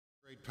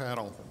Great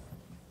panel.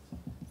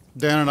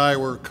 Dan and I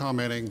were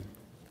commenting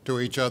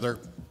to each other.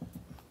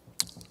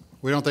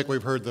 We don't think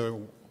we've heard the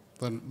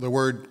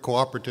word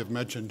cooperative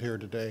mentioned here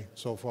today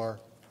so far.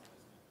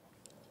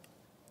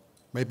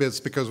 Maybe it's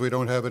because we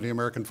don't have any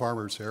American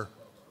farmers here.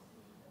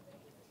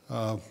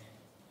 And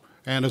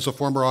as a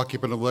former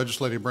occupant of the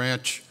legislative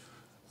branch,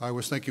 I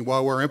was thinking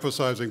while we're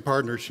emphasizing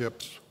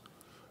partnerships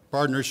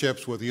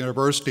with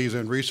universities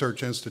and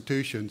research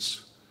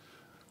institutions,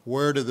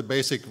 where did the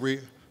basic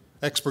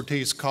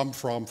expertise come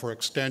from for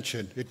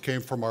extension? It came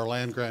from our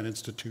land-grant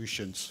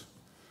institutions.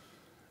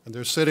 And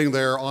they're sitting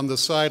there on the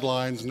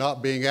sidelines,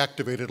 not being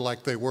activated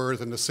like they were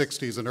in the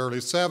 60s and early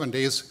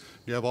 70s.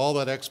 You have all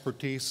that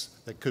expertise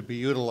that could be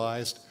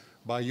utilized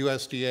by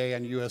USDA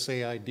and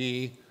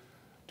USAID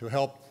to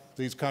help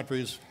these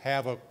countries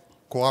have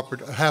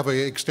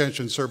a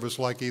extension service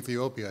like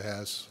Ethiopia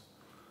has.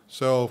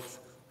 So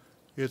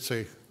it's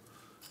a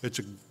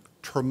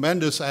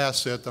tremendous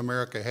asset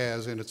America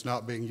has, and it's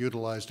not being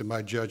utilized in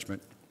my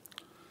judgment.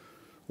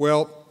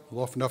 Well,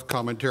 enough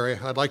commentary.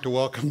 I'd like to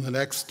welcome the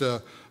next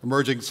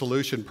emerging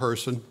solution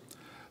person.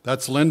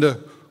 That's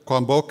Linda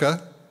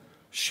Kwamboka.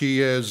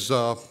 She is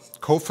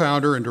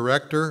co-founder and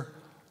director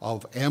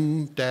of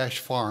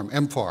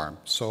M-Farm.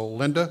 So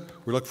Linda,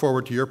 we look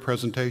forward to your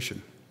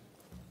presentation.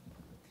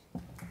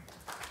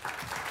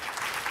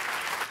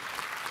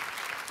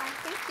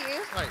 Thank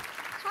you. Hi.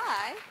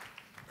 Hi.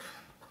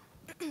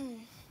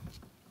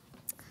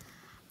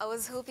 I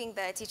was hoping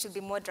that it would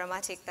be more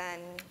dramatic than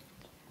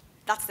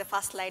that's the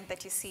first slide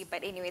that you see,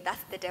 but anyway,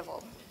 that's the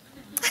devil.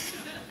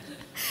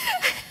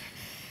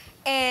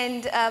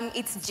 And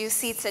it's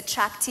juicy, it's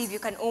attractive, you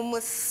can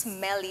almost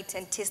smell it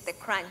and taste the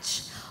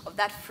crunch of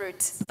that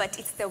fruit, but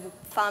it's the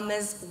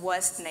farmer's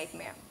worst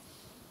nightmare.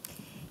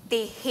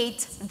 They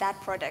hate that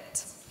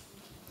product,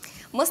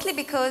 mostly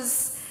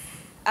because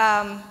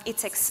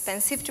it's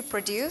expensive to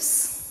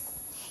produce.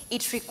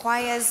 It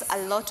requires a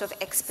lot of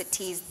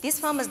expertise. These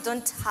farmers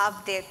don't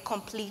have the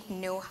complete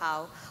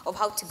know-how of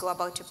how to go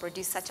about to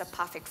produce such a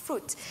perfect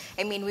fruit.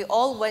 I mean, we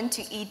all want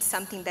to eat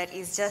something that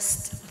is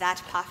just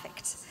that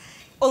perfect,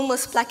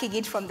 almost plucking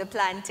it from the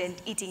plant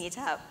and eating it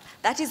up.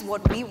 That is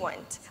what we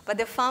want. But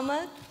the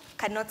farmer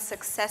cannot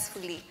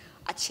successfully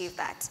achieve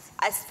that,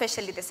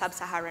 especially the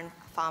sub-Saharan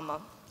farmer.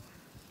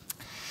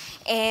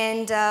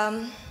 And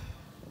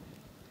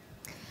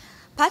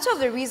part of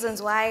the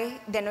reasons why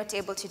they're not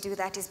able to do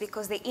that is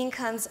because the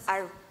incomes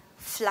are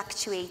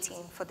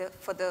fluctuating for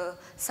the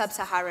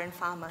sub-Saharan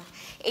farmer,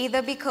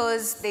 either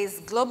because there's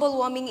global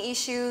warming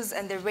issues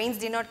and the rains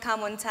did not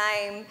come on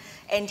time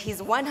and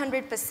he's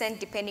 100%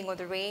 depending on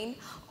the rain,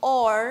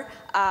 or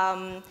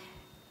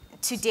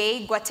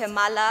today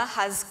Guatemala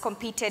has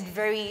competed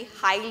very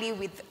highly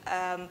with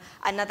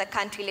another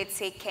country, let's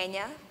say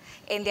Kenya,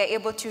 and they're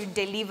able to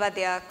deliver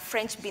their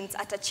French beans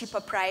at a cheaper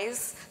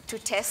price to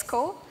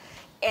Tesco.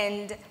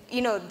 And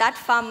you know, that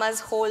farmer's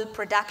whole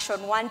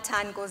production, 1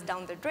 ton, goes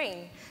down the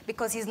drain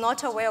because he's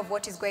not aware of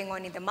what is going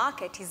on in the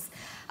market. He's,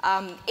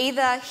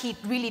 either he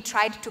really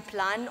tried to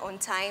plan on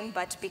time,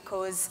 but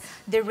because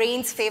the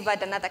rains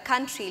favored another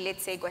country,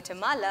 let's say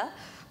Guatemala,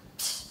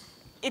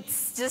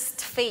 it's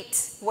just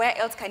fate. Where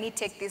else can he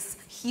take this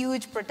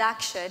huge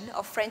production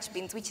of French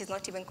beans, which is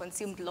not even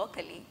consumed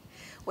locally?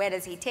 Where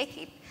does he take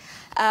it?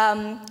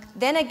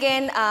 Then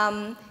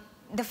again,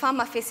 the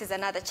farmer faces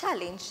another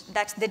challenge,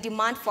 that the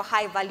demand for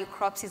high-value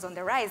crops is on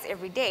the rise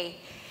every day.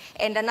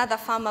 And another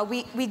farmer,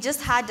 we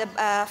just had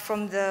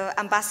from the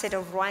ambassador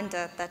of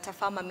Rwanda that a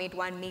farmer made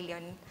 1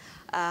 million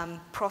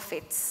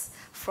profits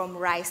from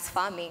rice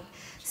farming.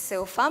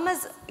 So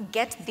farmers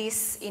get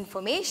this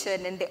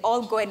information and they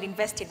all go and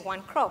invest in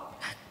one crop.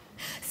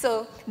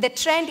 So the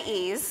trend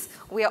is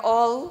we are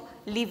all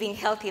living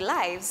healthy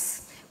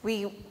lives.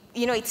 You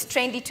know, it's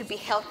trendy to be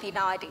healthy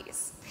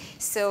nowadays.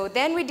 So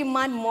then we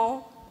demand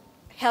more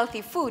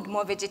healthy food,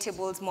 more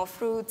vegetables, more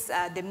fruits,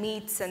 the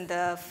meats and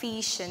the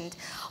fish and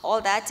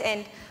all that.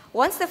 And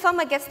once the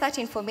farmer gets that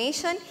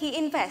information, he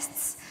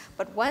invests.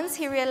 But once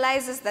he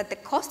realizes that the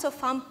cost of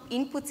farm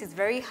inputs is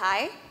very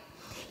high,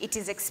 it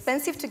is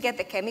expensive to get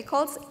the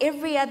chemicals,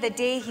 every other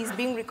day he's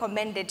being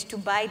recommended to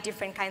buy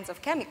different kinds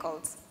of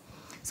chemicals.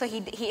 So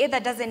he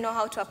either doesn't know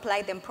how to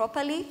apply them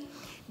properly.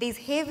 There's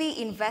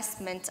heavy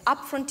investment,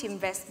 upfront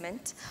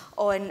investment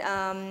on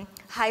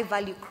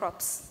high-value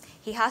crops.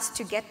 He has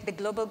to get the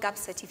Global Gap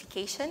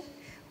certification,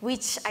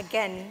 which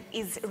again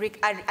is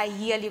a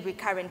yearly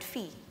recurrent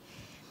fee.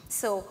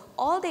 So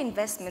all the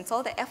investments,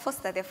 all the efforts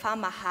that the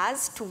farmer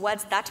has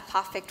towards that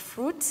perfect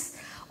fruit,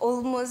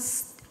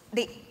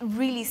 they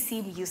really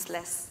seem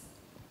useless.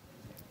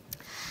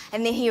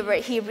 And then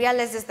he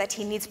realizes that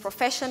he needs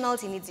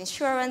professionals, he needs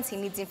insurance, he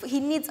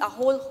needs a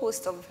whole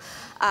host of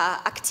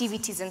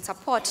activities and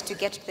support to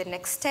get to the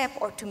next step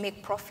or to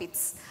make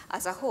profits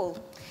as a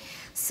whole.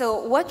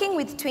 So working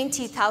with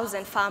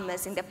 20,000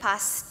 farmers in the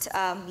past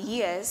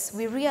years,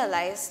 we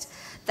realized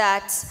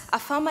that a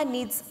farmer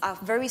needs a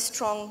very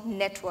strong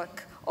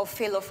network of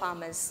fellow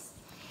farmers.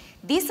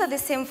 These are the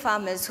same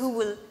farmers who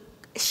will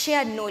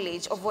share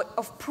knowledge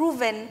of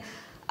proven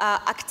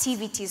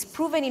activities,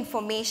 proven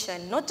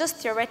information, not just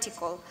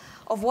theoretical,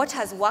 of what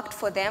has worked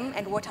for them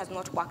and what has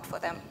not worked for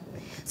them.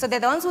 So they're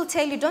the ones who will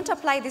tell you, don't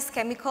apply this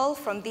chemical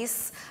from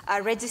this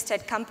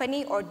registered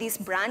company or this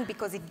brand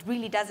because it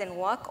really doesn't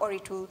work, or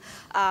it will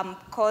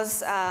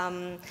cause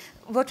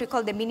what we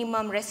call the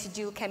minimum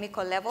residue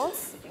chemical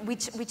levels,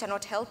 which are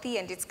not healthy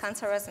and it's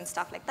cancerous and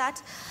stuff like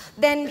that.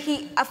 Then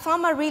a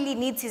farmer really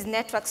needs his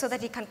network so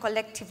that he can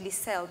collectively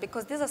sell,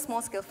 because these are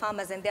small-scale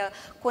farmers and their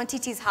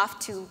quantities have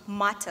to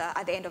matter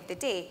at the end of the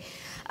day.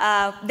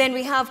 Then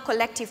we have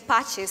collective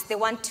purchase. They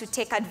want to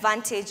take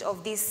advantage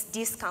of these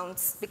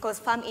discounts because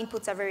farm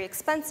inputs are very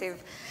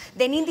expensive.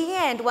 Then in the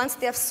end, once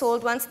they've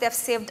sold, once they've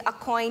saved a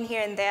coin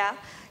here and there,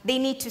 they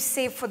need to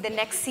save for the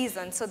next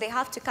season. So they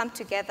have to come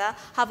together,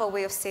 have a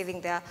way of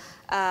saving their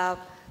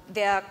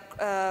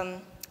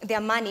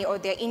money or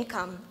their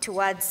income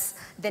towards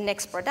the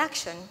next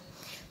production.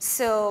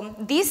 So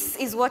this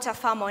is what a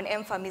farmer on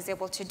M-Farm is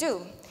able to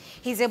do.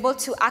 He's able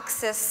to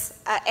access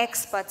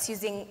experts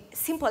using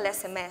simple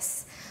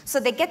SMS. So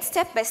they get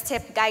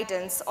step-by-step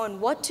guidance on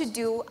what to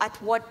do at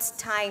what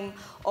time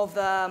of,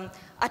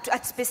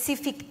 at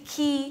specific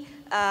key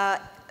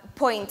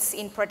points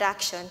in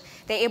production.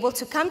 They're able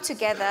to come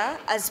together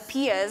as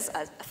peers,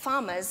 as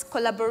farmers,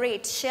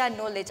 collaborate, share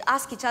knowledge,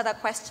 ask each other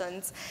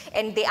questions,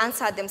 and they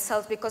answer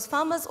themselves, because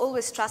farmers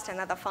always trust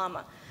another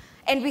farmer.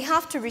 And we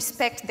have to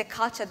respect the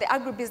culture, the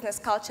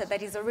agribusiness culture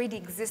that is already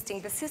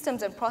existing, the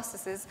systems and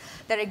processes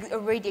that are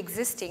already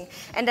existing.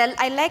 And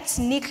I liked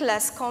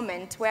Nicholas'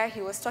 comment where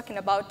he was talking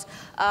about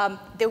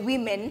the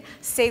women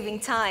saving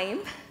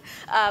time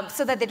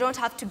so that they don't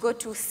have to go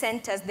to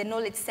centers, the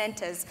knowledge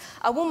centers.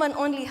 A woman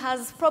only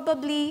has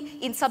probably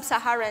in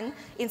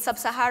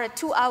Sub-Sahara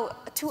 2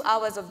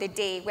 hours of the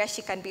day where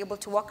she can be able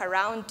to walk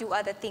around, do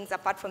other things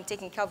apart from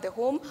taking care of the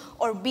home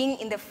or being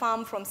in the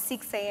farm from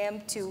 6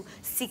 a.m. to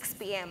 6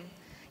 p.m.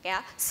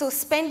 Yeah? So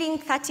spending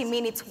 30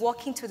 minutes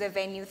walking to the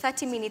venue,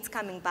 30 minutes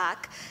coming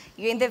back.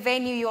 You're in the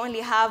venue, you only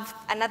have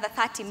another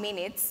 30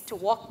 minutes to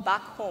walk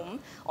back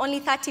home, only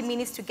 30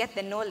 minutes to get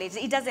the knowledge.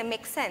 It doesn't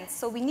make sense.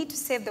 So we need to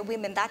save the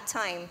women that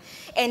time.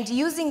 And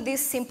using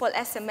these simple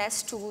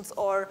SMS tools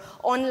or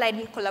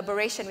online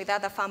collaboration with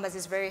other farmers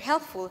is very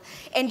helpful.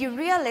 And you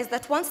realize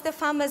that once the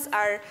farmers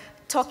are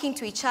talking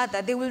to each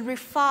other, they will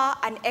refer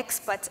an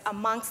expert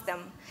amongst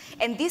them.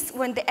 And this,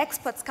 when the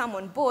experts come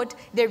on board,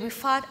 they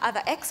refer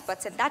other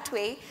experts, and that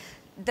way,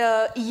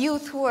 the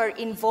youth who are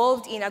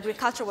involved in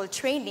agricultural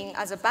training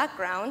as a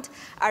background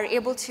are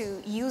able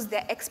to use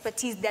their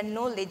expertise, their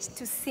knowledge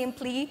to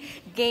simply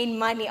gain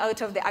money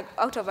out of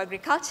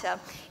agriculture.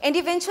 And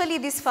eventually,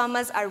 these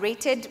farmers are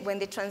rated when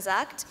they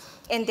transact,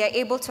 and they're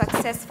able to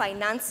access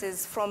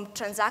finances from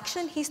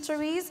transaction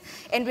histories.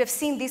 And we've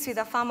seen this with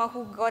a farmer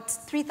who got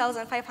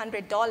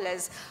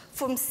 $3,500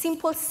 from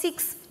simple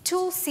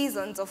 2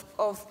 seasons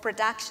of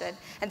production,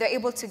 and they're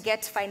able to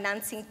get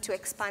financing to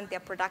expand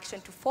their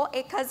production to 4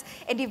 acres,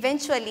 and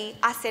eventually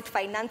asset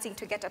financing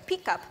to get a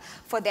pickup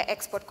for their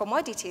export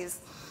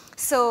commodities.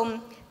 So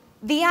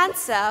the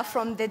answer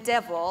from the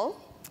devil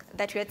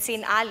that we had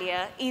seen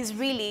earlier is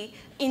really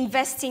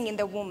investing in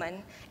the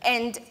woman.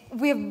 And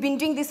we've been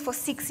doing this for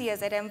 6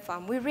 years at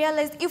M-Farm. We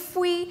realized if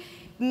we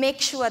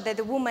make sure that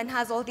the woman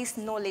has all this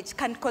knowledge,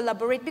 can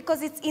collaborate,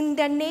 because it's in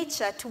their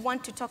nature to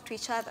want to talk to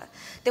each other.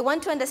 They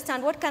want to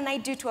understand, what can I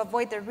do to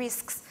avoid the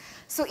risks?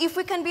 So if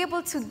we can be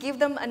able to give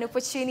them an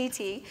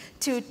opportunity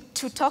to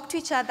talk to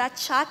each other,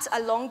 chat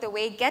along the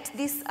way, get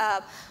this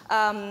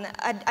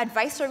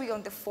advisory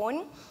on the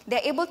phone,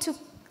 they're able to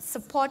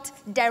support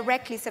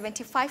directly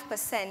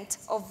 75%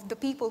 of the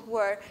people who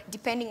are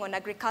depending on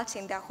agriculture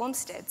in their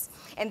homesteads.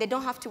 And they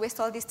don't have to waste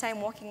all this time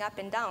walking up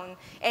and down.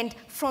 And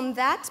from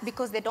that,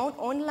 because they don't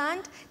own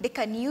land, they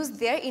can use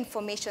their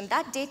information.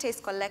 That data is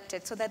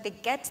collected so that they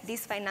get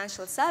these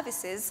financial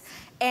services,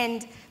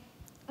 and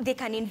they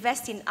can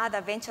invest in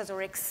other ventures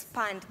or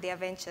expand their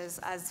ventures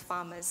as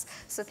farmers.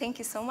 So thank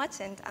you so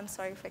much, and I'm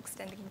sorry for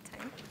extending the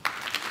time.